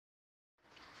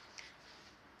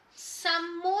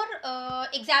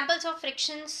examples of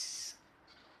frictions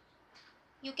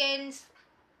you can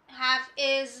have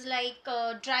is like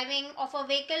driving of a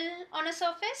vehicle on a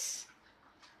surface,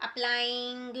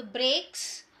 applying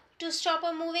brakes to stop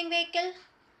a moving vehicle,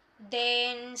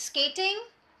 then skating,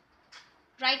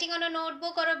 writing on a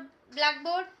notebook or a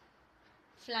blackboard,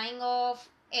 flying off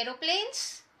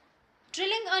aeroplanes,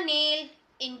 drilling a nail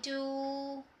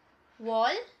into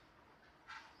wall,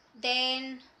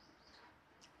 then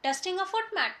dusting a foot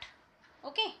mat.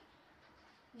 Okay,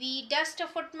 we dust a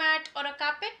foot mat or a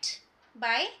carpet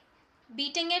by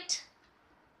beating it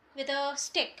with a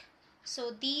stick.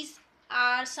 So these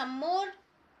are some more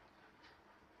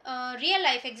real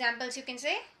life examples, you can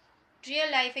say,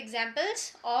 real life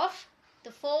examples of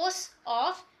the force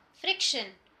of friction.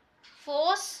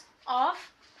 Force of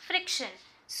friction.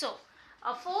 So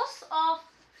a force of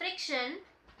friction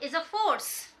is a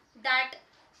force that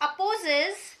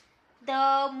opposes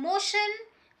the motion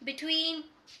between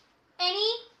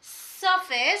any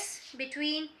surface,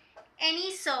 any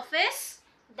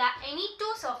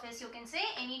two surface, you can say,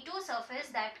 any two surface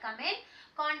that come in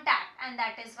contact, and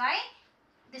that is why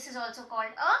this is also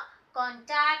called a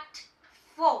contact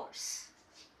force.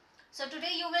 So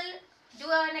today you will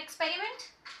do an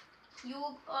experiment.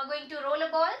 You are going to roll a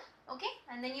ball, okay,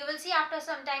 and then you will see after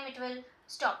some time it will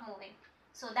stop moving.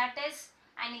 So that is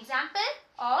an example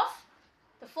of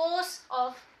the force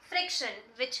of friction,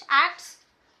 which acts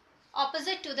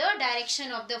opposite to the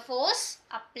direction of the force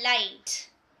applied.